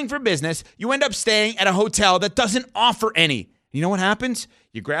traveling for business, you end up staying at a hotel that doesn't offer any. You know what happens?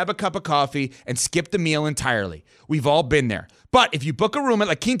 You grab a cup of coffee and skip the meal entirely. We've all been there. But if you book a room at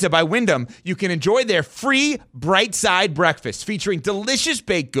La Quinta by Wyndham, you can enjoy their free Bright Side breakfast featuring delicious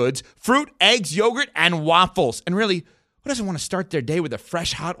baked goods, fruit, eggs, yogurt, and waffles. And really, who doesn't want to start their day with a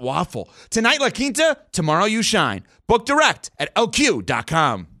fresh, hot waffle? Tonight, La Quinta, tomorrow you shine. Book direct at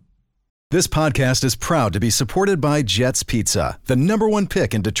lq.com. This podcast is proud to be supported by Jets Pizza, the #1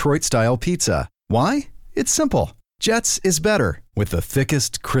 pick in Detroit-style pizza. Why? It's simple. Jets is better. With the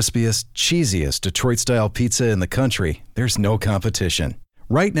thickest, crispiest, cheesiest Detroit-style pizza in the country, there's no competition.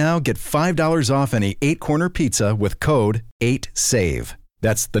 Right now, get $5 off any 8-corner pizza with code 8SAVE.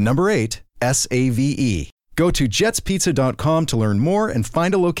 That's the number 8, S-A-V-E. Go to jetspizza.com to learn more and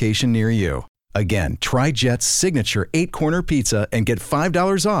find a location near you. Again, try Jet's signature 8-corner pizza and get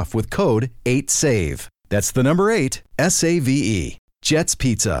 $5 off with code 8SAVE. That's the number 8, S-A-V-E. Jet's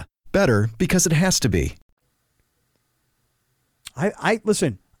Pizza. Better because it has to be.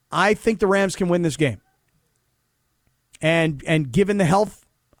 Listen, I think the Rams can win this game. And given the health,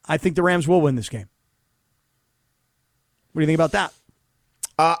 I think the Rams will win this game. What do you think about that?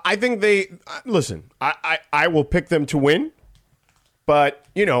 I think listen, I will pick them to win. But,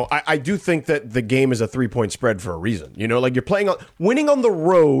 I do think that the game is a 3-point spread for a reason. Like you're winning on the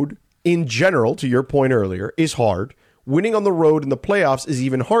road in general, to your point earlier, is hard. Winning on the road in the playoffs is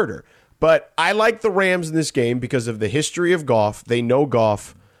even harder. But I like the Rams in this game because of the history of Goff. They know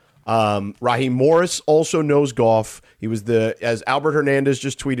Goff. Raheem Morris also knows Goff. He was as Albert Hernandez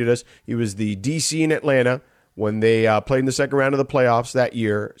just tweeted us, he was the DC in Atlanta when they played in the second round of the playoffs that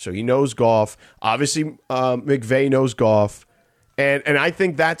year. So he knows Goff. Obviously, McVay knows Goff. And I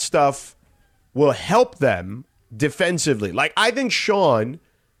think that stuff will help them defensively. Like, I think Sean,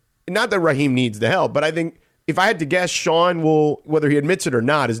 not that Raheem needs the help, but I think if I had to guess, Sean will, whether he admits it or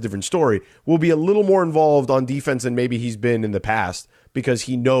not is a different story, will be a little more involved on defense than maybe he's been in the past because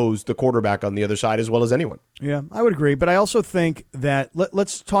he knows the quarterback on the other side as well as anyone. Yeah, I would agree. But I also think that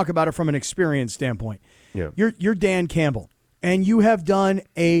let's talk about it from an experience standpoint. Yeah. You're Dan Campbell, and you have done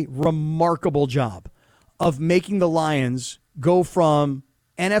a remarkable job of making the Lions go from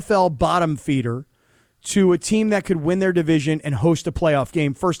NFL bottom feeder to a team that could win their division and host a playoff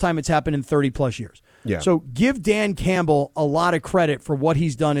game. First time it's happened in 30-plus years. Yeah. So give Dan Campbell a lot of credit for what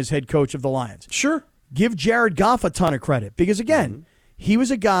he's done as head coach of the Lions. Sure. Give Jared Goff a ton of credit because, again, he was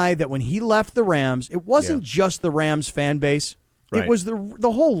a guy that when he left the Rams, it wasn't just the Rams fan base. Right. It was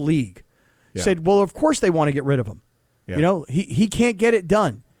the whole league. Said, well, of course they want to get rid of him. Yeah. You know, he can't get it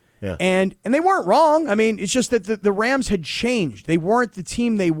done. Yeah. And they weren't wrong. I mean, it's just that the Rams had changed. They weren't the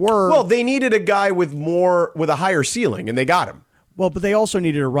team they were. Well, they needed a guy with a higher ceiling, and they got him. Well, but they also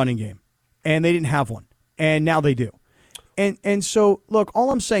needed a running game, and they didn't have one, and now they do. And so, look, all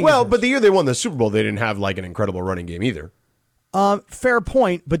I'm saying is but the year they won the Super Bowl, they didn't have like an incredible running game either. Fair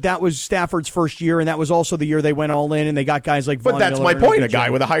point, but that was Stafford's first year, and that was also the year they went all in, and they got guys like Von But that's Miller my and point, a OBJ. guy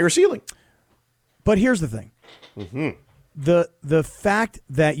with a higher ceiling. But here's the thing. The fact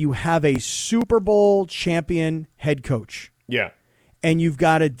that you have a Super Bowl champion head coach Yeah. and you've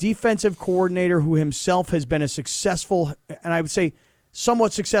got a defensive coordinator who himself has been a successful, and I would say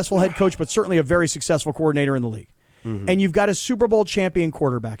somewhat successful head coach, but certainly a very successful coordinator in the league. And you've got a Super Bowl champion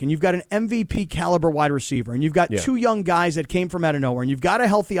quarterback, and you've got an MVP caliber wide receiver, and you've got two young guys that came from out of nowhere, and you've got a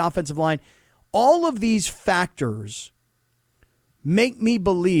healthy offensive line. All of these factors make me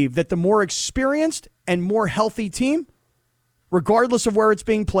believe that the more experienced and more healthy team, regardless of where it's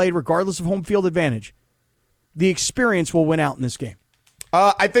being played, regardless of home field advantage, the experience will win out in this game.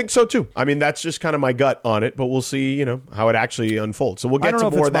 I think so too. I mean, that's just kind of my gut on it, but we'll see, how it actually unfolds. So we'll get to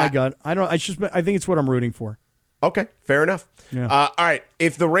more of that. My gut. I think it's what I'm rooting for. Okay, fair enough. Yeah. All right,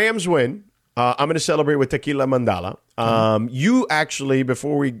 if the Rams win, I'm going to celebrate with Tequila Mandala. You actually,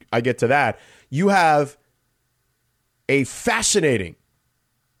 before I get to that, you have a fascinating,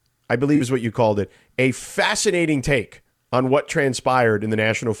 I believe is what you called it, a fascinating take on what transpired in the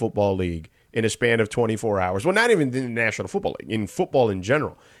National Football League in a span of 24 hours. Well, not even in the National Football League, in football in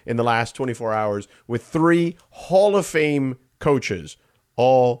general, in the last 24 hours, with 3 Hall of Fame coaches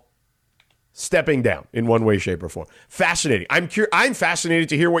all stepping down in one way, shape, or form. Fascinating. I'm fascinated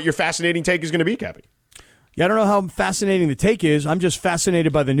to hear what your fascinating take is going to be, Cappy. Yeah, I don't know how fascinating the take is. I'm just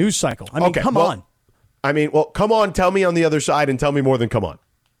fascinated by the news cycle. I mean, come on. I mean, come on, tell me on the other side and tell me more than come on.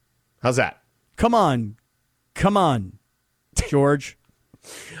 How's that? Come on, George.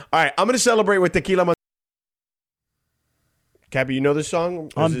 All right, I'm going to celebrate with Tequila. Cappy, you know this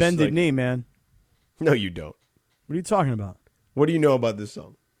song? On Bended Knee, man. No, you don't. What are you talking about? What do you know about this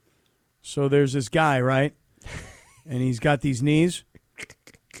song? So there's this guy, right? And he's got these knees,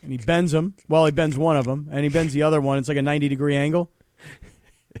 and he bends them. Well, he bends one of them, and he bends the other one. It's like a 90-degree angle.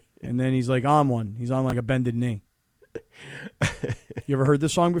 And then he's like on one. He's on like a bended knee. You ever heard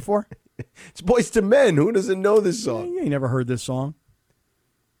this song before? It's Boys to Men. Who doesn't know this song? Yeah, you never heard this song.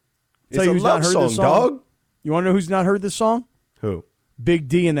 It's a love song, dog. You want to know who's not heard this song? Who? Big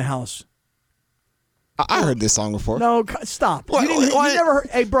D in the house. I heard this song before. No, stop. You never heard.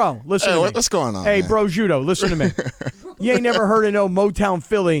 Hey, bro, listen to me. What's going on? Hey, man? bro, Judo, listen to me. You ain't never heard of no Motown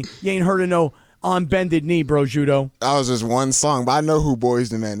Philly. You ain't heard of no On Bended Knee, bro, Judo. That was just one song, but I know who Boys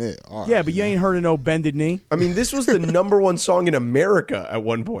the Men is. All right, yeah, but you ain't heard of no Bended Knee. I mean, this was the #1 song in America at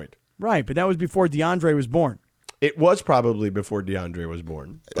one point. Right, but that was before DeAndre was born. It was probably before DeAndre was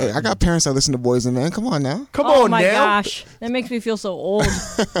born. Hey, I got parents that listen to Boys and Men. Come on now. Come oh on my now. gosh, that makes me feel so old.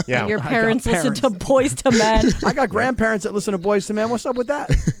 Yeah. Your parents listen to Boys to Men. I got grandparents that listen to Boys to Men. What's up with that?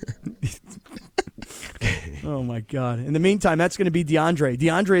 Oh my God! In the meantime, that's going to be DeAndre.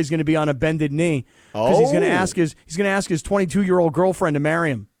 DeAndre is going to be on a bended knee because he's going to ask his 22-year-old girlfriend to marry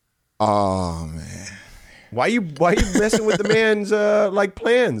him. Oh man. Why you messing with the man's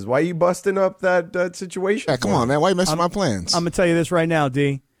plans? Why are you busting up that situation? Yeah, come on, man. Why you messing with my plans? I'm gonna tell you this right now,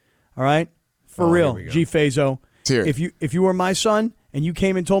 D. All right, for real, G Fazo. If you were my son and you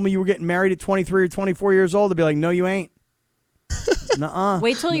came and told me you were getting married at 23 or 24 years old, I'd be like, no, you ain't. Nuh-uh.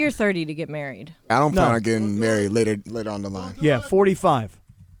 Wait till you're 30 to get married. I don't plan on getting married later on the line. Yeah, 45.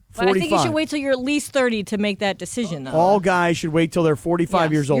 But I think you should wait till you're at least 30 to make that decision, though. All guys should wait till they're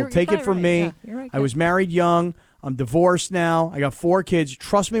 45 years old. You're Take it from me. Yeah, you're right, I was married young. I'm divorced now. I got 4 kids.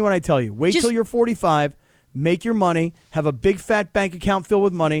 Trust me when I tell you. Wait till you're 45. Make your money. Have a big fat bank account filled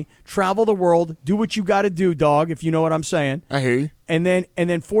with money. Travel the world. Do what you got to do, dog, if you know what I'm saying. I hear you. And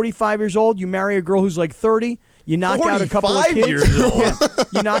then 45 years old, you marry a girl who's like 30. You knock out a couple of 45 kids. years old. Yeah.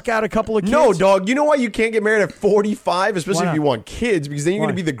 You knock out a couple of kids. No, dog. You know why you can't get married at 45, especially Why if you not? want kids, because then you're going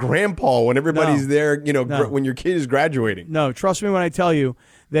Why? to be the grandpa when everybody's No. there. No. When your kid is graduating. No, trust me when I tell you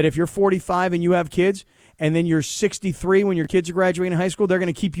that if you're 45 and you have kids, and then you're 63 when your kids are graduating high school, they're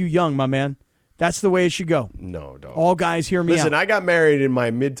going to keep you young, my man. That's the way it should go. No, dog. All guys hear me Listen, out. I got married in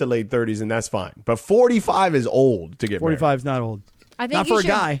my mid to late 30s, and that's fine. But 45 is old to get married. 45 is not old. I think Not you for a should,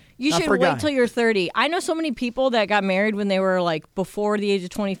 guy. You Not should for a wait guy. till you're 30. I know so many people that got married when they were like before the age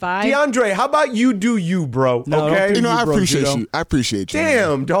of 25. DeAndre, how about you do you, bro? No, okay? don't do I bro, appreciate Judo. you. I appreciate you.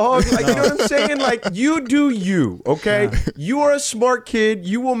 Damn, dog. Like, you know what I'm saying? Like, you do you, okay? You are a smart kid.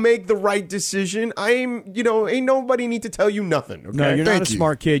 You will make the right decision. Ain't nobody need to tell you nothing, okay? No, you're not Thank a you.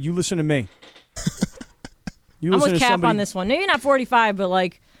 smart kid. You listen to me. You I'm listen with to Cap somebody- on this one. Maybe not 45, but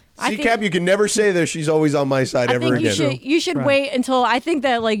like I See, think Cap, you can never say that she's always on my side I ever think again. you should Right. wait until I think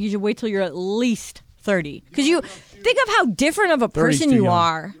that like you should wait till you're at least 30 because you think of how different of a 30 's person too you young.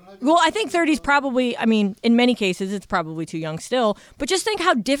 are. Well, I think 30 is probably, I mean, in many cases, it's probably too young still. But just think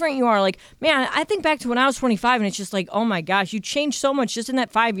how different you are. Like, man, I think back to when I was 25, and it's just like, oh my gosh, you changed so much just in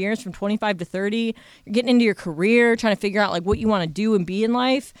that 5 years from 25 to 30. You're getting into your career, trying to figure out like what you want to do and be in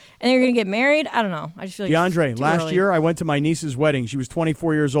life, and then you're gonna get married. I don't know. I just feel like DeAndre, it's too last early. year I went to my niece's wedding. She was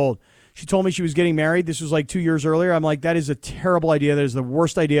 24 years old. She told me she was getting married. This was like 2 years earlier. I'm like, that is a terrible idea. That is the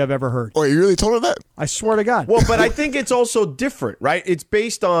worst idea I've ever heard. Oh, you really told her that? I swear to God. Well, but I think it's also different, right? It's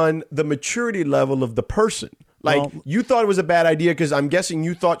based on the maturity level of the person. Like, Well- you thought it was a bad idea because I'm guessing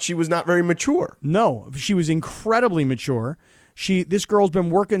you thought she was not very mature. No, she was incredibly mature. This girl's been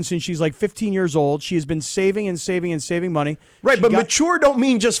working since she's like 15 years old. She has been saving and saving and saving money. Right, She but got- mature don't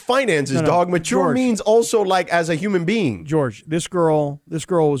mean just finances, No, no, dog. Mature George. means also like as a human being. George, this girl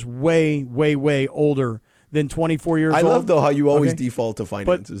was way, way, way older than 24 years I old. love though how you always Okay? default to But,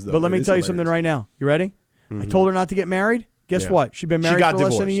 finances. though. but let It me is tell you hilarious. something right now. You ready? I told her not to get married. Guess Yeah. what? She's been She married got for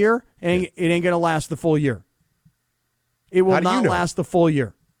less than a divorced. year, and it ain't going to last the full year. It will How do you not know? last the full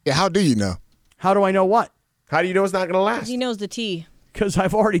year. Yeah, how do you know? How do I know what? How do you know it's not going to last? He knows the tea. Because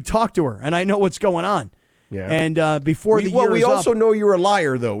I've already talked to her, and I know what's going on. Yeah. And before the year we is also up, know you're a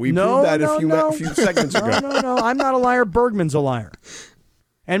liar, though. We proved that a few seconds ago. No, I'm not a liar. Bergman's a liar.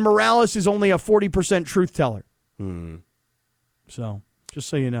 And Morales is only a 40% truth teller. So, just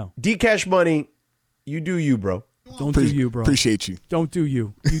so you know. Dcash money, you do you, bro. Don't do you, bro. Appreciate you. Don't do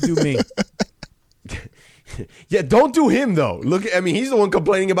you. You do me. Yeah, don't do him though. Look, I mean, he's the one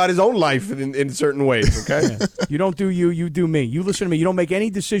complaining about his own life in certain ways. Okay. You don't do you. You do me. You listen to me. You don't make any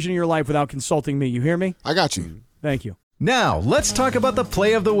decision in your life without consulting me. You hear me? I got you. Thank you. Now, let's talk about the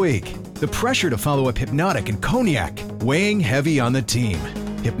play of the week. The pressure to follow up Hypnotic and Cognac, weighing heavy on the team.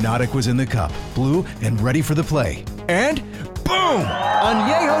 Hypnotic was in the cup, blue, and ready for the play. And boom!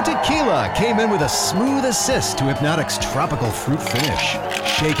 Añejo Tequila came in with a smooth assist to Hypnotic's tropical fruit finish.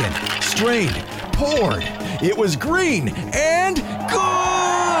 Shaken, strained, poured. It was green and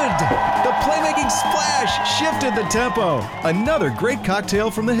good! The playmaking splash shifted the tempo. Another great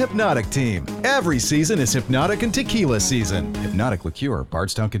cocktail from the Hypnotic team. Every season is Hypnotic and Tequila season. Hypnotic Liqueur,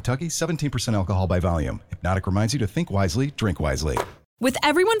 Bardstown, Kentucky, 17% alcohol by volume. Hypnotic reminds you to think wisely, drink wisely. With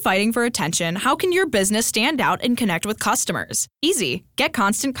everyone fighting for attention, how can your business stand out and connect with customers? Easy. Get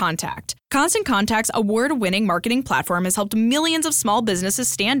Constant Contact. Constant Contact's award-winning marketing platform has helped millions of small businesses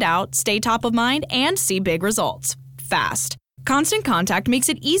stand out, stay top of mind, and see big results fast. Constant Contact makes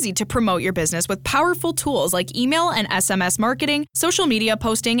it easy to promote your business with powerful tools like email and SMS marketing, social media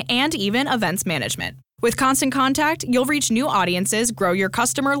posting, and even events management. With Constant Contact, you'll reach new audiences, grow your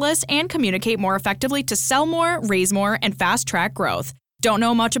customer list, and communicate more effectively to sell more, raise more, and fast-track growth. Don't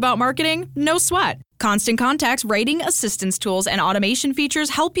know much about marketing? No sweat. Constant Contact's writing assistance tools and automation features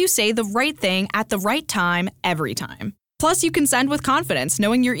help you say the right thing at the right time, every time. Plus, you can send with confidence,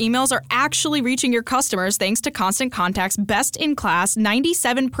 knowing your emails are actually reaching your customers thanks to Constant Contact's best-in-class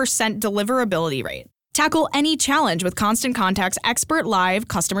 97% deliverability rate. Tackle any challenge with Constant Contact's expert live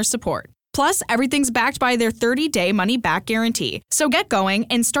customer support. Plus, everything's backed by their 30-day money-back guarantee. So get going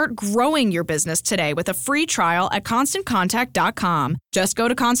and start growing your business today with a free trial at ConstantContact.com. Just go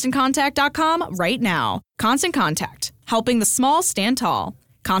to ConstantContact.com right now. Constant Contact, helping the small stand tall.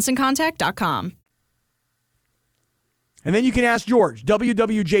 ConstantContact.com. And then you can ask George,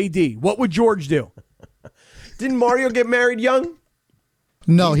 WWJD, what would George do? Didn't Mario get married young?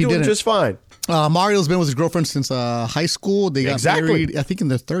 No, He's he doing didn't. just fine. Mario's been with his girlfriend since high school. They got married, I think, in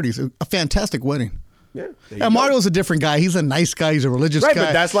their 30s. A fantastic wedding. Yeah. And Mario's a different guy. He's a nice guy. He's a religious Right, guy.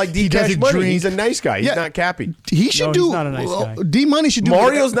 but that's like He D-Cash doesn't Money. drink. He's a nice guy. He's Yeah. not Cappy. He should No, do. he's not a nice guy. D Money should do.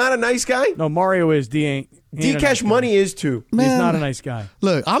 Mario's not a nice guy? No, Mario is. D ain't. Dcash Money is too. He's not a nice guy.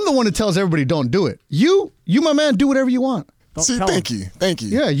 Look, I'm the one that tells everybody don't do it. You, my man, do whatever you want. See, thank you.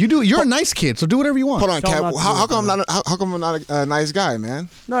 Yeah, you do. You're a nice kid, so do whatever you want. Hold on, Cap. How come I'm not a nice guy, man?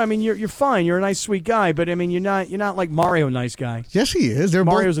 No, I mean you're fine. You're a nice, sweet guy, but I mean you're not like Mario, nice guy. Yes, he is.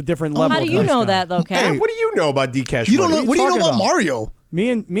 Mario's a different level. How do you know that though, Cap? Hey, what do you know about Dcash You don't Money? know. What do you know about Mario? Me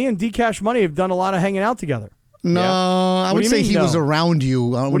and Dcash Money have done a lot of hanging out together. No, I would say he was around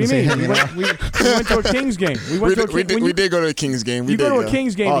you. I What do you mean? hanging out. We went to a Kings game. We did go to a Kings game. You go to a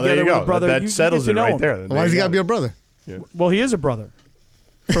Kings game together with a brother. That you settles get it to know right him. there. Why does he got to be a brother? Yeah. Well, he is a brother.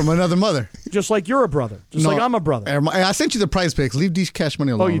 From another mother. Just like you're a brother. Just like I'm a brother. I sent you the prize picks. Leave these cash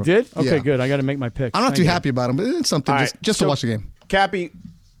money alone. Oh, you did? Okay, Yeah. good. I got to make my pick. I'm not too happy about them, but it's something All right, just to watch the game. Cappy,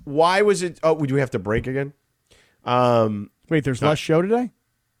 why was it? Oh, do we have to break again? Wait, there's less show today?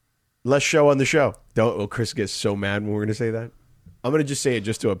 Less show on the show. Don't. Oh, Chris gets so mad when we're going to say that. I'm going to just say it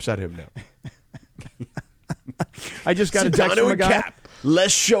just to upset him now. I just got a text from a guy. Cap.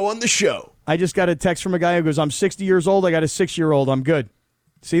 Less show on the show. I just got a text from a guy who goes, I'm 60 years old. I got a 6-year-old. I'm good.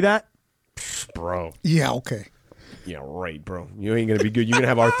 See that? Bro. Yeah, okay. Yeah, right, bro. You ain't going to be good. You're going to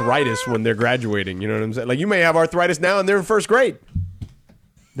have arthritis when they're graduating. You know what I'm saying? Like, you may have arthritis now and they're in first grade.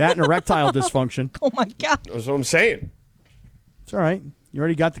 That and erectile dysfunction. Oh, my God. That's what I'm saying. It's all right. You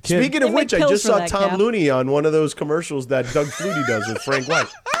already got the kid. Speaking of which, I just saw Tom Looney on one of those commercials that Doug Flutie does with Frank White.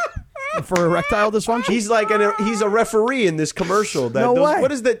 For erectile dysfunction? He's like he's a referee in this commercial. No way.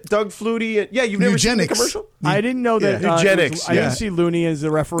 What is that, Doug Flutie? Yeah, you've never seen the Eugenics. commercial? I didn't know that. Eugenics. I didn't see Looney as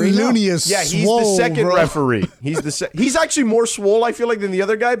the referee. Looney is Yeah, he's swole, the second bro. referee. He's actually more swole, I feel like, than the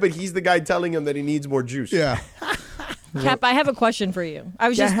other guy, but he's the guy telling him that he needs more juice. Yeah. Cap, I have a question for you. I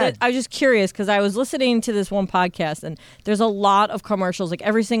was just curious because I was listening to this one podcast and there's a lot of commercials. Like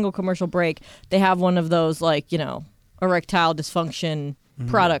every single commercial break, they have one of those erectile dysfunction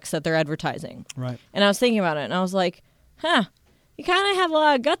products that they're advertising. Right. And I was thinking about it and I was like, you kind of have a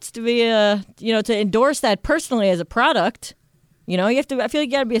lot of guts to be to endorse that personally as a product. You know, I feel like you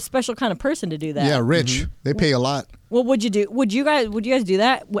got to be a special kind of person to do that. Yeah, rich. They pay a lot. What would you do? Would you guys do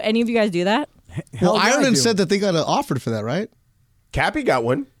that? Would any of you guys do that? Well, Ireland said that they got offered for that, right? Cappy got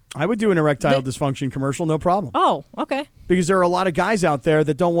one. I would do an erectile dysfunction commercial, no problem. Oh, okay. Because there are a lot of guys out there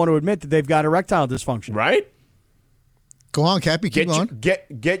that don't want to admit that they've got erectile dysfunction. Right? Go on, Cappy. Keep going.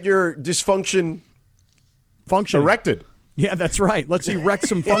 Get your dysfunction erected. Yeah, that's right. Let's erect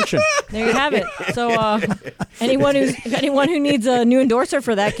some function. There you have it. So anyone who needs a new endorser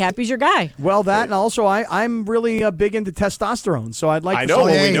for that, Cappy's your guy. Well, that and also I'm really big into testosterone, so I'd like I to know,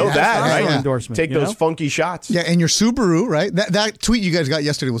 see we know that, right? endorsement. Take those funky shots. Yeah, and your Subaru, right? That tweet you guys got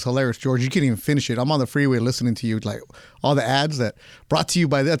yesterday was hilarious, George. You can't even finish it. I'm on the freeway listening to you, like all the ads that brought to you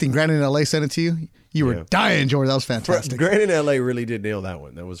by, I think Grant in LA sent it to you. You were dying, George. That was fantastic. Grant in LA really did nail that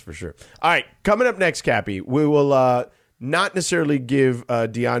one. That was for sure. All right, coming up next, Cappy, we will not necessarily give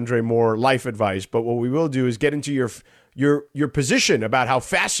DeAndre more life advice, but what we will do is get into your position about how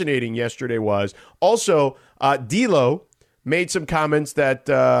fascinating yesterday was. Also, D'Lo made some comments that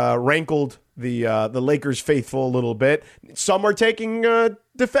rankled the Lakers faithful a little bit. Some are taking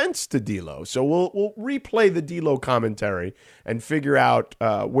defense to D'Lo, so we'll replay the D'Lo commentary and figure out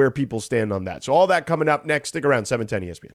where people stand on that. So all that coming up next. Stick around, 710 ESPN.